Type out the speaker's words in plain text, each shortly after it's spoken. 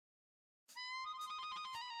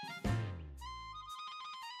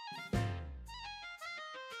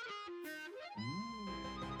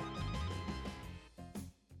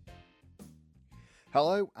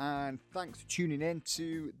Hello, and thanks for tuning in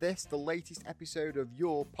to this, the latest episode of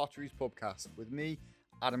your Potteries Pubcast with me,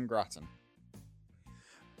 Adam Grattan.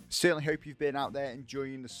 Certainly hope you've been out there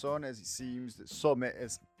enjoying the sun, as it seems that summer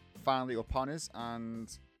is finally upon us. And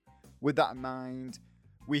with that in mind,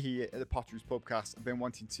 we here at the Potteries Pubcast have been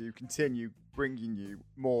wanting to continue bringing you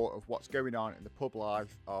more of what's going on in the pub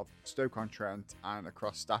life of Stoke-on-Trent and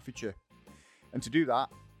across Staffordshire. And to do that,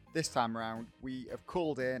 this time around, we have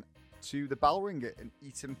called in to the Bellringer in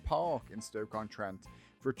Eaton Park in Stoke-on-Trent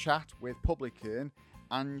for a chat with publican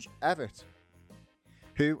Ange Evett,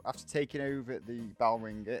 who, after taking over the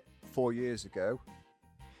Bellringer 4 years ago,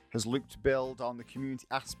 has looked to build on the community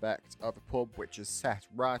aspect of a pub which is set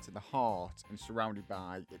right in the heart and surrounded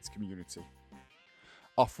by its community,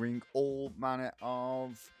 offering all manner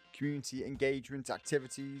of community engagement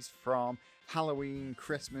activities from Halloween,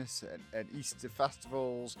 Christmas and Easter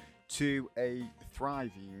festivals to a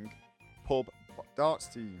thriving pub darts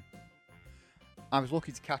team. I was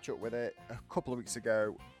lucky to catch up with it a couple of weeks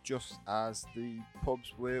ago, just as the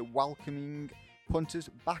pubs were welcoming punters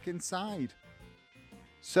back inside.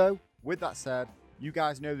 So, with that said, you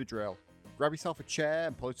guys know the drill. Grab yourself a chair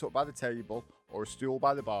and pull it up by the table or a stool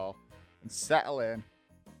by the bar and settle in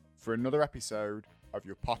for another episode of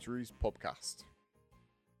your Potteries Pubcast.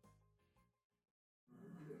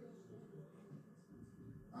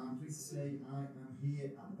 I'm pleased to say I am here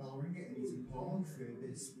at the Bellringer in Eaton Park for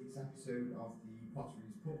this week's episode of the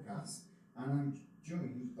Potteries Pubcast, and I'm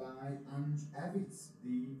joined by Ange Evett,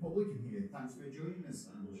 the publican here. Thanks for joining us,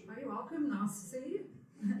 Ange. Oh, you're welcome. Nice to see you.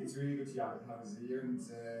 It's really good to have us here, and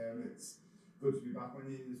it's good to be back when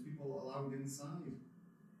there's people allowed inside.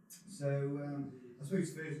 So, I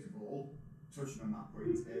suppose first of all, touching on that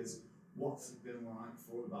point, is what's it been like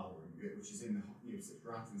for the Bellringer, which is in the sits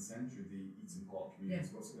right in the centre of the Eaton Park community.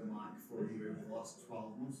 Yeah. What's it been like for you over the last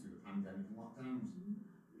 12 months through the pandemic and lockdowns?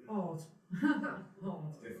 Hard.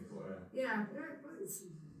 Hard. Difficult, yeah.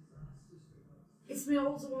 It's the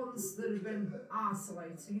older ones that have been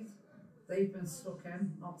isolated. They've been stuck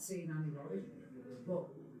in, not seeing anybody. But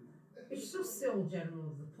it's just the old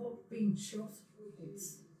general of the pub being shut.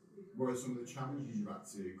 What are some of the challenges you've had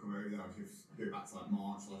to come over there? If you go back to like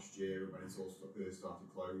March last year when it all started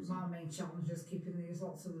closing. My main challenge is keeping these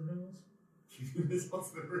lots of the rules. Keeping these lots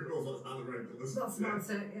of the rules? What's how the regulars? That's about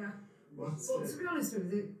it, yeah. But to be honest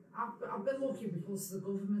with you, I've been lucky because the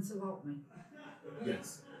government have helped me.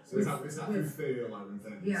 Yes. So is that through furlough and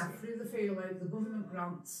things? Yeah, through the furlough, the government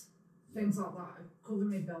grants, things like that, cover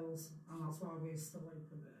me bills, and that's why we're still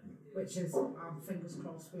open. Which is, fingers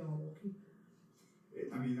crossed, we are lucky.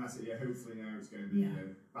 I mean, that's it, yeah, hopefully now it's going to be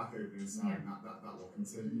back open inside and that will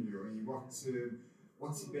continue. I mean, what's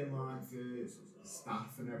it been like for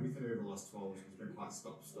staff and everything over the last 12 months? It's been quite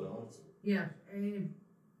stop-start. Yeah,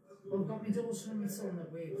 I've got my daughter and my son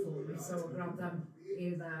that work for me, so I grab them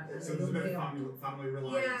here, there. And so there's a bit of family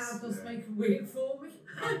reliance. Yeah, it does make them work for me.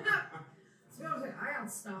 To be honest, I had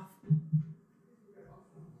staff.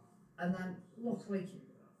 And then, luckily,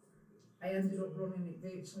 I ended up running it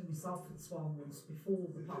virtually myself for 12 months before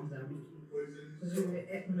the pandemic. Because we were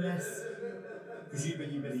hit and miss. Because you've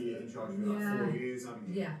been in charge of that 4 years, haven't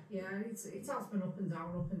you? Yeah, it has been up and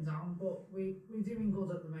down, but we're doing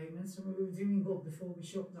good at the moment, and we were doing good before we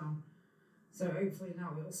shut down. So hopefully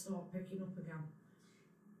now it'll start picking up again.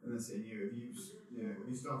 And that's it, have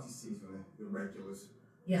you started to see some of the regulars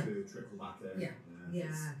to trickle back in?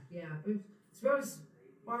 Yeah. But to be honest,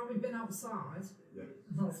 while we've been outside,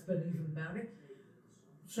 that's been even better.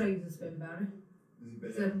 Trade has been better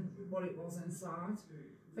than what it was inside.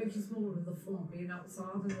 I think it's more of the fun being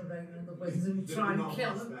outside in the rain and the wind and try and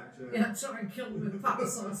kill them. Try and kill them with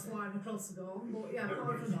parasols flying across the garden. But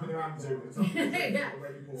apart from that.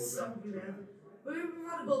 We've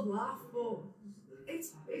had a good laugh, but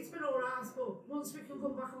it's been alright. But once we can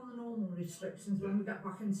come back on the normal restrictions, when we get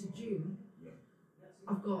back into June,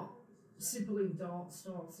 I've got Super League darts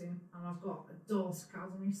starting, and I've got a Darts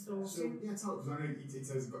Academy starting. So, tell us, I know it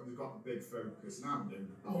says they've got a big focus, and I've been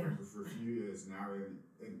involved for a few years now,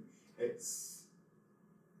 and it's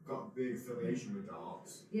got a big affiliation with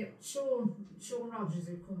darts. Yeah, Sean Rogers,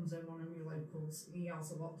 who comes in, one of my locals, he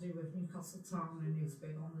has a lot to do with Newcastle Town, and he's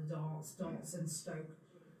big on the darts in Stoke.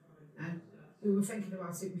 And we were thinking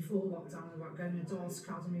about it before lockdown, about going to Darts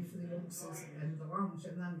Academy for the youngsters in the lounge,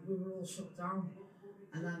 and then we were all shut down.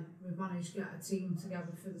 And then we managed to get a team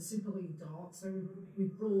together for the Super League darts. So we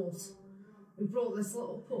brought this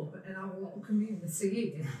little pub in our little community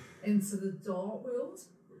here into the dart world.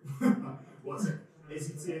 What's it?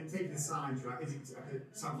 Is it taking a sign track? Is it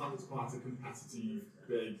sounds like it's quite a competitive,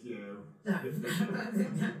 big,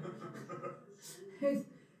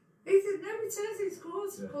 It is, it's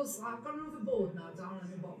good, because I've got another board now down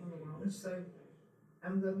in the bottom of the lounge, so,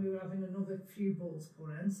 and then we were having another few boards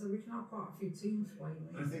put in, so we can have quite a few teams playing.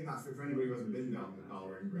 And I think that's for anybody who hasn't been down the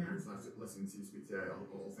Bellringer, who's listening to you speak today,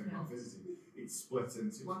 or think about visiting, it's split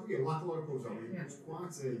into, like a lot of pubs are, it's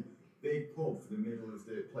quite a big pub for the middle of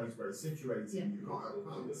the place where it's situated. You've got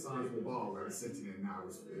a sizable bar where it's sitting in now,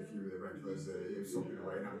 if you were the regulars, something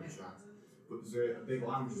away and having a chat. But there's a big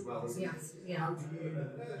lounge as well, isn't there? How do you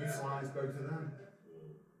utilise both of them?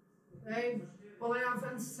 Well, I have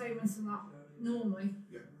entertainment and that normally.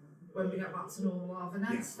 When we get back to normal, I have an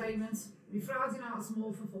entertainment. My Friday nights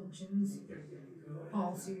more for functions,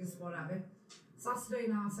 parties, whatever. Saturday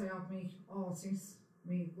night I have me artists,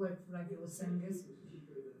 me regular singers.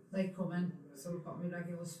 They come in, so we've got me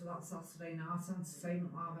regulars for that Saturday night,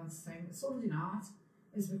 entertainment, live entertainment. Sunday night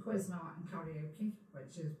is my quiz night and karaoke,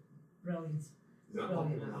 which is brilliant. Is that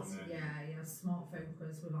popular on there? Yeah, smartphone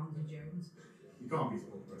quiz with Ange Jones. You can't beat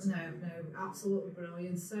a quiz. No, absolutely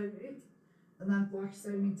brilliant. So and then, like I say,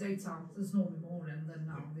 my daytime, there's normally more in than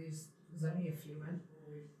now, there's only a few in.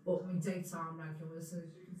 But my daytime regulars,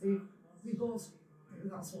 they both,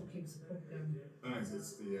 that's what keeps the pub going.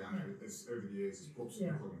 It's over the years, pubs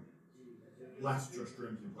have become less just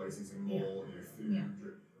drinking places and more, food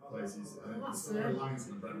places. It's still reliance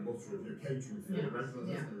on the bread and butter of your catering for the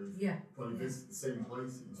regulars. Probably visit the same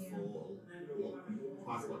places for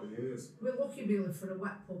quite a lot of years. We're lucky really for a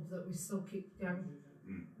wet pub that we still keep going.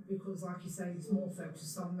 Because, like you say, it's more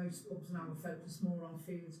focused on, most pubs now are focused more on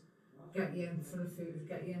food. Get you in for a food,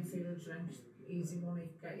 get you in for a drink, easy money,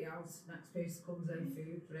 get you out, next person comes in,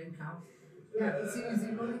 food, drink, out. It's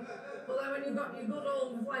easy money. But then when you've got your good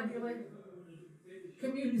old regular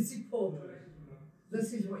community pub,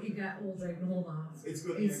 this is what you get all day and all night. It's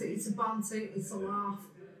good. It's a banter, it's a laugh,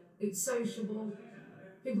 it's sociable.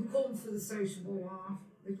 People come for the sociable laugh.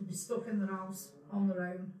 They could be stuck in their house on their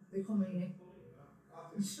own. They come here.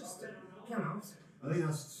 It's just get out. I think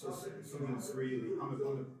that's something that's really on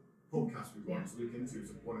the podcast we want to look into.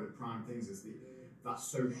 So one of the prime things is that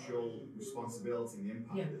social responsibility and the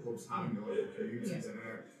impact that pubs have in the local communities. And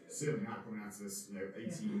certainly now coming out of this,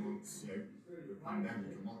 18 months, the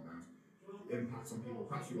pandemic and lockdowns, impact on people.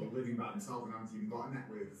 Perhaps who are living by themselves and haven't even got a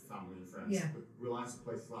network of family and friends. But reliance on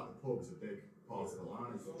places like the pub is a big part of their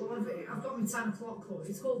lives. Well, I've got my 10 o'clock club.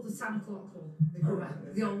 It's called the 10 o'clock club. They call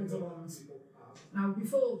it the older ones. Now,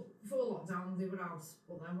 before lockdown, they were out,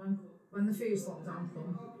 but then when the first lockdown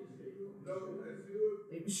came,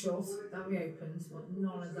 it was shut, then we opened, but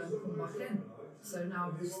none of them come back in. So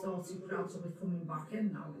now they've started gradually coming back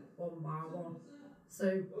in now, one by one.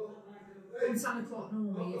 So, from 10 o'clock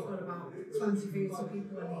normally, you've got about 20, 30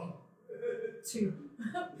 people in here. 2.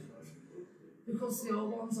 Because the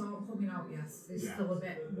old ones aren't coming out yet, they're still a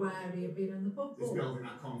bit wary of being in the pub. It's building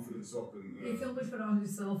that confidence up. And you can look around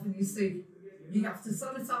yourself and you see, you have to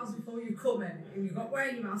sanitise before you come in. If you've got to wear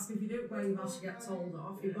your mask, if you don't wear your mask, you get told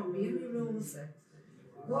off. You've got to be in your roller set.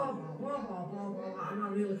 Blah, blah, blah, blah, blah, blah. And I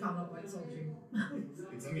really cannot wait till June.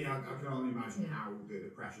 I mean, I can only imagine how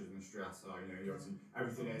the pressures and the stress are. Obviously,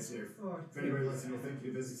 everything is, if anybody listening or thinking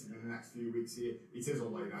of visiting in the next few weeks here, it is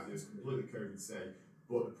all laid out. It's completely COVID safe.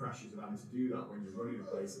 But the pressures of having to do that when you're running a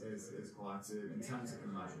place is quite intense, I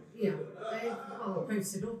can imagine. Well, I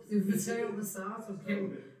posted up the other day on the start.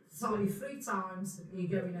 Sorry, 3 times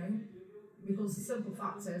you're going home, because the simple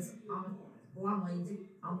fact is I'm a landlady,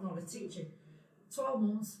 I'm not a teacher. 12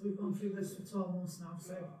 months, we've gone through this for 12 months now,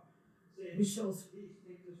 so we should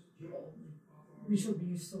be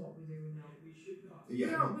used to what we're doing now. We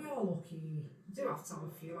are lucky. We do have to have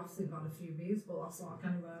a few after we've had a few beers, but that's like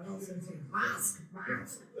anywhere else, isn't it? Mask!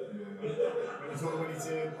 It's all when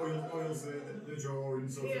it oils the jaw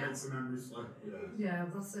and sort of makes the memories slip. Yeah,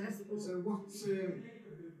 that's it. So what,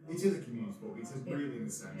 it is a community pub, it is really in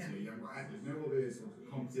the sense, there's no other sort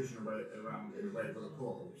of competition around in the regular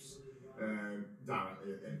pubs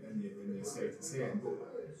directly in the estates here, but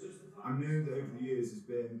I know that over the years there's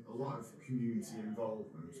been a lot of community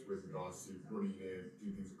involvement with regards to doing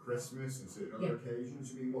things at Christmas and certain other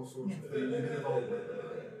occasions. I mean, what sorts of things are you involved with?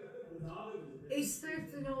 Easter,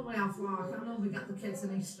 they normally have I normally get the kids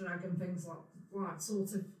an Easter egg and things like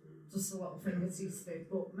sort of just a little thing at Easter,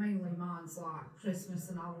 but mainly mine's like Christmas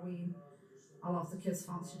and Halloween. I'll have the kids'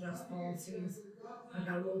 fancy dress parties. I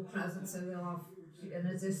get a little present, so they'll have in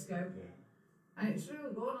a disco. And it's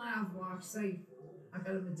really good. I have, like I say, I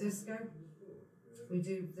get them a disco. We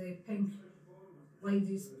do the pink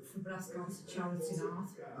ladies for breast cancer charity night.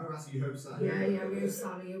 Oh, that's your host that Yeah, we host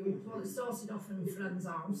that here. It started off in my friend's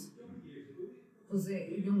house. Because a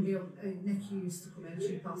young girl, Nikki, used to come in,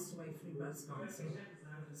 she passed away from breast cancer.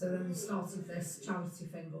 So then they started this charity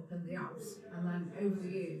thing up in the house, and then over the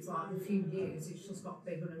years, like a few years, it's just got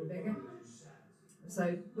bigger and bigger.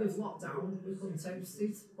 So with lockdown, we couldn't host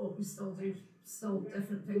it, but we still do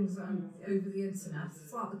different things over the internet.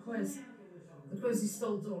 It's like the quiz. The quiz is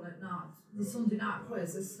still done at night. The Sunday night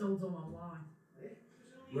quiz is still done online.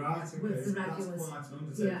 Right, okay. With the regulars. That's quite an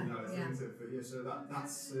undertaking, Yeah, isn't it? For you? So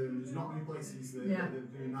that's there's not many places that are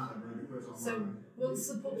doing that and running the quiz online. So once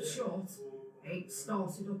the pub's shut, it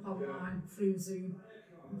started up online through Zoom.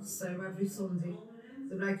 So every Sunday,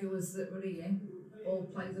 the regulars that were here all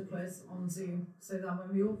play the quiz on Zoom. So then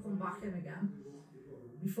when we all come back in again,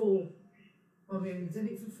 we only did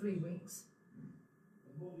it for 3 weeks.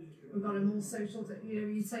 We've got them all social,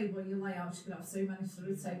 your table, your layout, you could have so many sort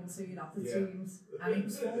of tables, so you'd have the teams, and it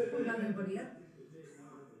was full, we got nobody in.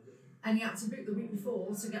 And you had to book the week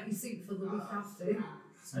before to get your seat for the week after.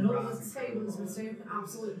 And all the tables were so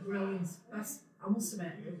absolutely brilliant. I must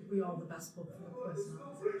admit, we are the best pub for the quiz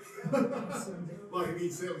now. Well, I mean,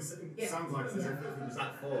 it certainly sounds like it was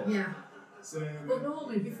that full. Yeah. So, but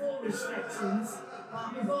normally, before restrictions,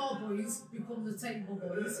 like my bar boys become the table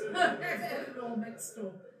boys. They're all mixed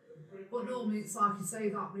up. But normally, it's like you say,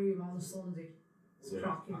 that room on a Sunday. It's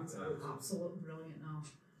cracking. Absolutely brilliant now.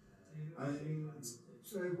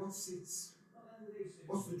 So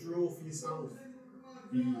what's the draw for yourself?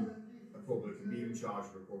 Being a publican, being in charge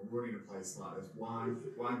of a pub, running a place like this, why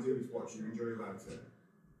do it? What you enjoy about it?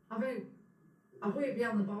 I've worked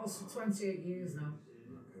behind the bars for 28 years now.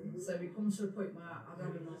 Okay. So it comes to a point where I've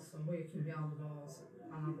had enough of working behind the bars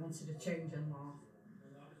and I wanted a change in life.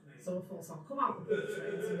 So I thought, I'll come out the pub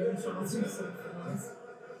trades and go and try and do something nice.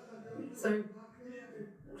 So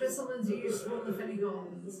Chris and Lindsay used to run the Finney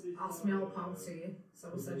Gardens, asked me help out here.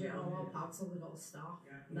 So I said, yeah, I'll help out till they got staff.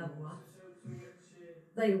 Never left.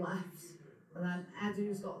 They left, and then Ed,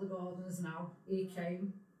 who's got the gardens now, he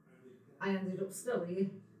came. I ended up still here,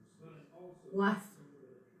 left,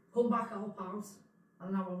 come back help out,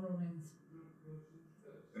 and now I'm running.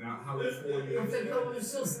 And how you? I think I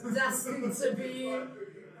was just destined to be here.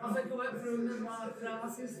 I think I went through a midlife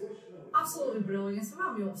crisis. Absolutely brilliant. I've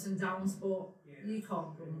had my ups and downs, but you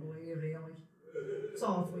can't grumble here, really. It's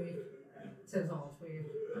hard work. It is hard work.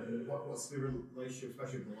 And what's the relationship,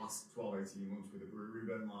 especially in the last 12-18 months, with the brewery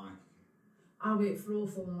been like? I work for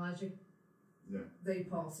Awful and Ledger. Yeah. They're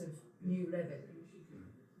part of New Rivet.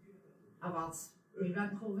 I've had my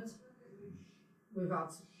rent covered. We've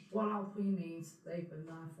had what help we need. They've been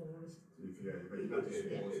there for us. You've had the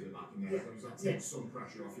support in the back in there. So that takes some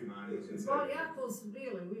pressure off your mind, doesn't it? Well, yeah, because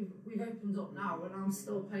really we've opened up now and I'm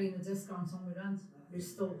still paying a discount on my rent. We've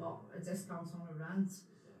still got a discount on the rent.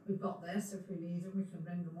 We've got this, if we need them, we can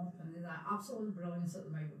bring them up, and they're absolutely brilliant at the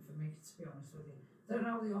moment for me, to be honest with you. Don't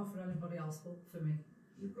know how they are for anybody else, but for me.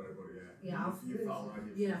 You've got everybody, yeah. You've felt like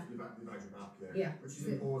you've had your back, yeah. Which is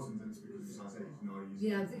important, and it's because, as I say, it's not easy.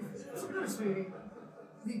 Yeah, to be honest with you,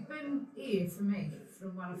 they've been here for me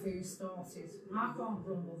from when I first started. I can't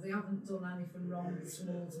grumble, they haven't done anything wrong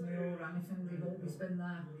towards me or anything, they've always been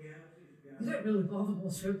there. They don't really bother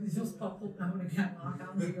much with it, they just pop up now and again like,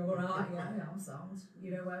 Andy, you're alright, yeah, I'm sound.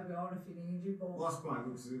 You know where we are if you need you, but... Well, that's quite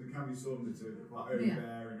good, because there can be some that are quite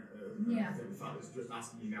overbearing, I think the fact that it's just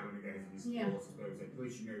asking you now and again if you need support, I suppose, at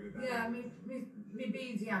least you know that... Yeah, my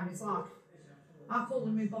BDM is like, I call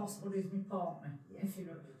him my boss, but he's my partner, if you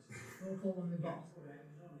know. We'll call him my boss.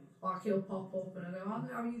 Like he'll pop up and I go, Andy,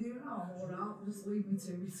 how are you doing? Oh, I'm alright, just leave me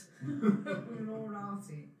to it. We're alright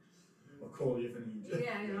here. I'll call you if I need you.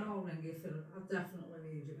 Yeah, I'll ring you if I definitely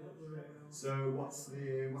need you. So what's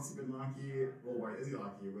it been like here? Well, what is it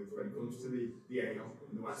like here when it comes to the ale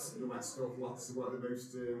and the wet stuff? What are the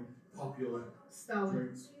most popular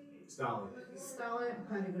drinks? Stella and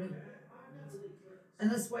pedigree.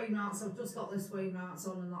 And this Wainwrights, I've just got this Wainwrights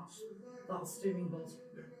on, and that's doing good.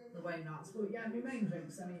 Yeah. The Wainwrights, but yeah, my main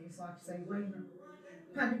drinks I use, like I say, Wainwright.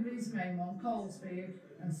 Pedigree's the main one, Carlsberg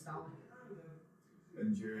and Stella.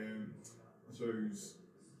 And I suppose,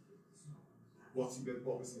 what was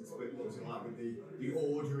it like with the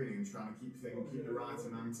ordering and trying to keep the right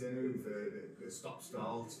amount in over the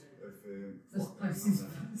stop-start of this place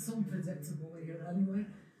is unpredictable here anyway.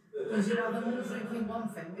 Because they're all drinking one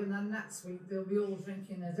thing and then next week they'll be all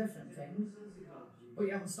drinking a different thing, but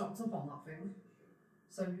you haven't stocked up on that thing.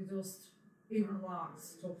 So you just, even like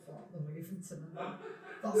stuff like the Weavington and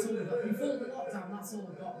that's all we've got. Before the lockdown, that's all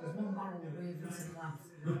we've got, was one barrel of Weavington left.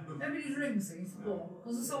 Nobody drinks it, but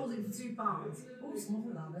because I sold it for £2. Oh, it's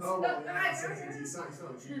lovely that is. Oh, well, yeah, it's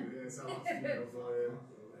not cheap, yeah, it's not cheap.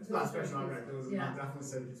 That special on regulars, and Yeah. I'll definitely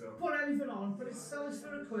take it up. Put anything on, but it's selling for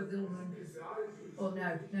 £1, they'll drink. But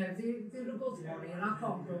no, they're a good one here. I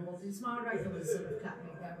can't grumble. It's my regulars that have kept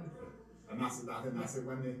me going. And I think that's it,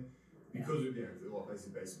 when they, because of, a lot of places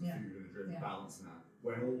based on food and the driven balance and that,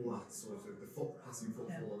 when all that sort of, the passing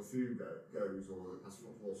footfall of the food goes, or the passing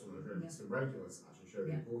footfall of some of the drinks, the regulars actually show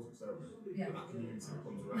the importance, don't we? Yeah. That community that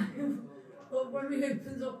comes around. But when we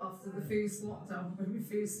opened up after the first lockdown, when we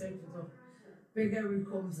first opened up, Big O who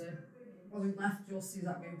comes in, well, we left just as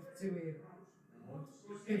that go to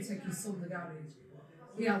go take his son to the garage.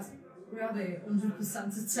 We had a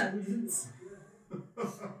 100% attendance.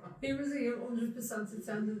 He was here 100%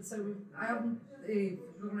 attendance, so I haven't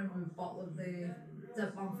run him a bottle of the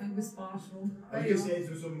Dead Man Fingers partial. I just say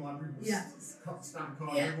to something like, stamp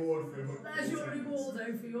card reward for there's your reward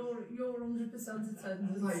though for your 100%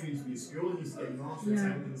 attendance. That's how you need to be at school, you need to get marked for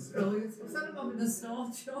attendance. Brilliant. Instead of having a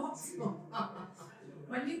snort shot.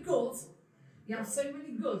 When you're good, you have so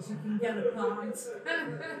many goods you can get a pint.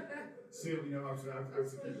 Certainly know how to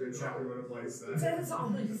keep you in check and run a place there. It's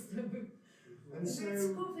honest. And so,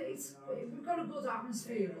 it's good. We've got a good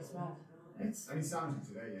atmosphere as well. and it sounds like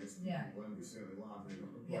today, when we certainly live in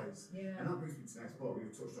the place. Yeah. And that brings me to the next part.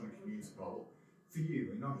 We've touched on a community part. For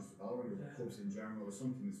you, and not just the Bellringer, but pubs in general, or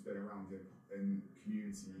something that's been around in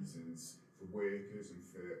communities and for workers and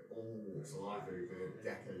for all walks of life over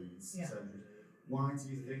decades, centuries. Why do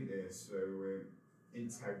you think they're so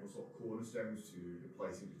integral sort of cornerstones to the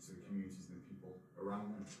places, to the communities and the people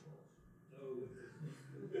around them?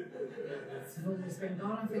 It's always been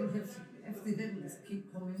gone. I think if they didn't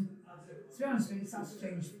keep coming, to be honest with you, that's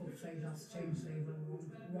changed. Pub trade has changed over a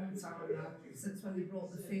long time now. Since when they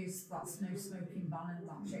brought the first that no smoking ban in,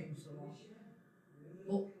 that changed a lot.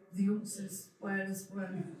 But the youngsters, whereas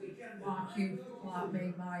when like me,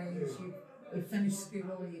 my age, you finish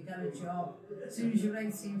school, you get a job. As soon as you're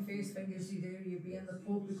 18, first fingers you be in the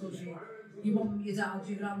pub because your mum, your dad,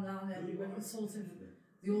 your granddad, everybody. It's sort of,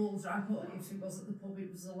 they all drank, but if it wasn't the pub,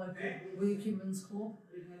 it was the local working men's club.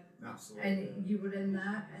 Absolutely. And you were in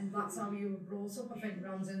there, and that's how you were brought up. I think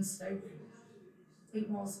round in Stoke, it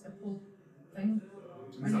was a pub thing.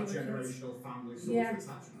 Was that generational family sort of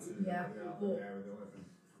attachment to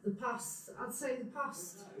the past, I'd say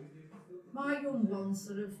my young ones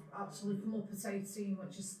that have actually come up at 18,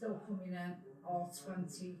 which is still coming in, are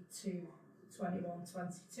 22, 21,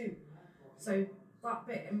 22. So that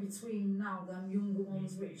bit in between now, them younger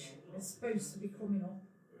ones which are supposed to be coming up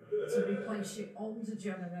to replace your older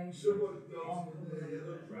generation are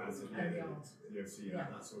coming up.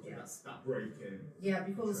 That's that break in. Yeah,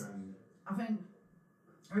 because I think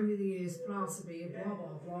over the years, prior to being blah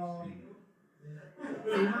blah blah,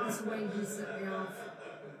 the amount of wages that they have,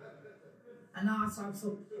 a night out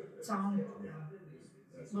of town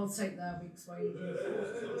will take their week's wages.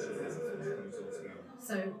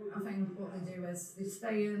 So I think what they do is they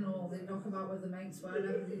stay in or they knock about with the mates,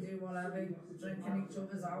 wherever they do whatever, drinking each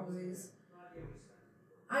other's houses.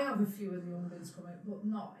 I have a few of the young ones coming, but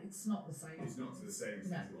it's not the same. It's not to the same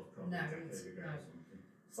extent it was probably a decade ago or something.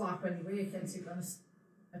 It's like when you work into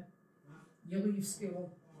you leave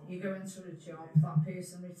school, you go into a job, that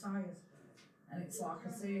person retires, and it's like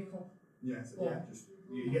a circle. Yes,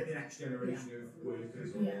 you get the next generation of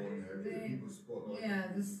workers or people support.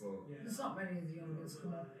 There's not many of the young ones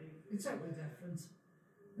coming up. They're totally different.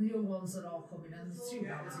 The young ones that are coming in, there's 2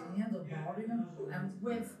 guys in, you end up boring them. And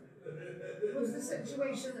with the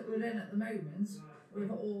situation that we're in at the moment,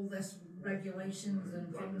 with all this regulations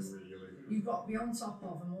and things, you've got to be on top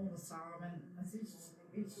of them all the time, and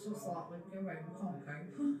it's just like, go away, we can't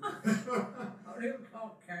cope. I really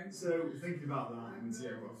can't cope. So, thinking about that, and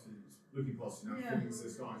obviously looking positive now, things are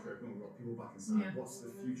starting to open up, we've got people back inside. What's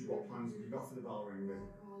the future, what plans have you got for the Bellringer?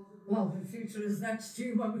 Well, the future is next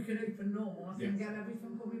June when we can open normal. I can get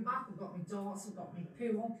everything coming back. I've got my darts, I've got my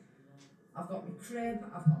pool, I've got my crib,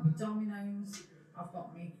 I've got my dominoes, I've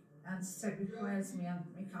got my entertainment players,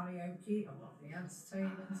 my karaoke, I've got my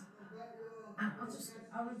entertainment. And I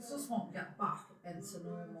just want to get back into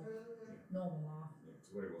normal life. To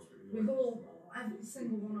where it was. We've every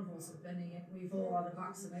single one of us have been here. We've all had the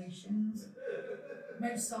vaccinations.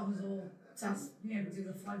 Most of us all do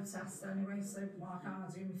the flow test anyway. So like I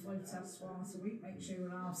do my flow test twice a week, make sure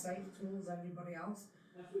we're half safe towards everybody else.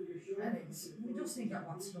 And we just need to get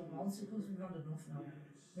back to normality because we've had enough now.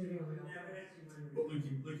 We really are. But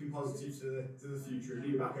looking positive to the future,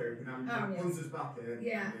 new back open, having punters back here.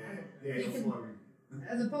 Yeah. The ale flowing.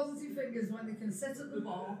 And the positive thing is when they can sit at the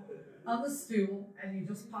bar on the stool and you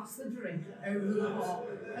just pass the drink over the bar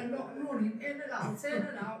and not running in and out,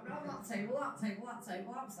 round that table,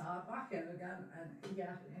 outside, back in again, and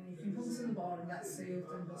you can come to the bar and get served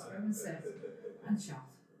and just go and sit and chat.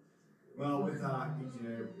 Well, with that,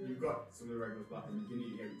 you've got some of the regulars back and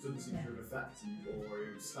it doesn't seem to have affected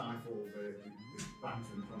or stifle the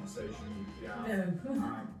banter and conversation you have.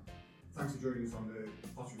 No. Thanks for joining us on the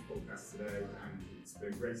Potteries Pubcast today, and it's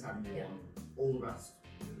been great having you on. All the best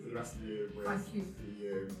for the rest of the year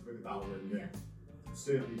with the Bellringer. Yeah.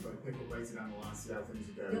 Certainly you've got to pick up later down the line, see how things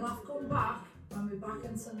are going. You'll have to come back when we're back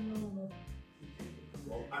into normal.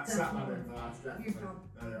 Well, accept that advice, definitely. You can.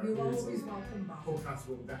 You're always welcome back. Podcast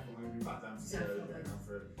will definitely be back down to zero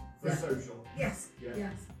for Yeah. social. Yes, Yeah.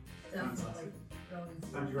 yes, definitely. Fantastic. Brilliant.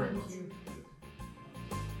 Thank you very much.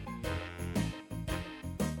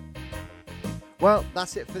 Well,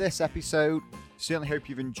 that's it for this episode. Certainly hope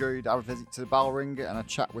you've enjoyed our visit to the Bellringer and a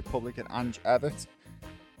chat with publican Ange Evett.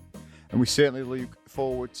 And we certainly look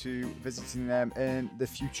forward to visiting them in the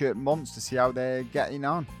future months to see how they're getting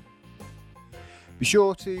on. Be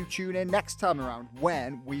sure to tune in next time around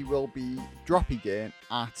when we will be dropping in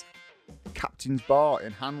at Captain's Bar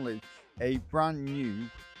in Hanley, a brand new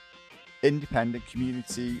independent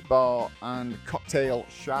community bar and cocktail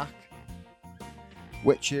shack,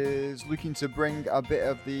 which is looking to bring a bit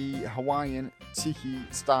of the Hawaiian tiki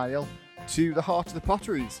style to the heart of the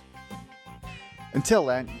Potteries. Until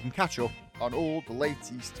then, you can catch up on all the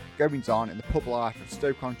latest goings on in the pub life of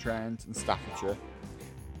Stoke-on-Trent and Staffordshire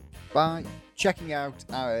by checking out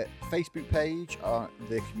our Facebook page on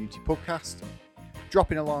the Community Pubcast,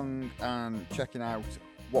 dropping along and checking out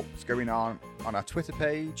what's going on our Twitter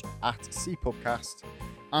page at Pubcast,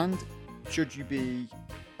 and should you be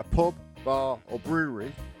a pub, bar or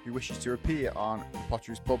brewery who wishes to appear on the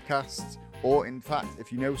Potteries Pubcast, or in fact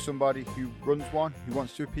if you know somebody who runs one who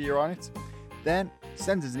wants to appear on it, then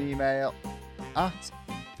send us an email at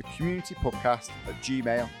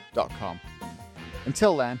thecommunitypubcast@gmail.com.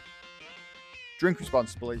 Until then, drink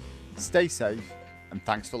responsibly, stay safe, and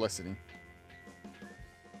thanks for listening.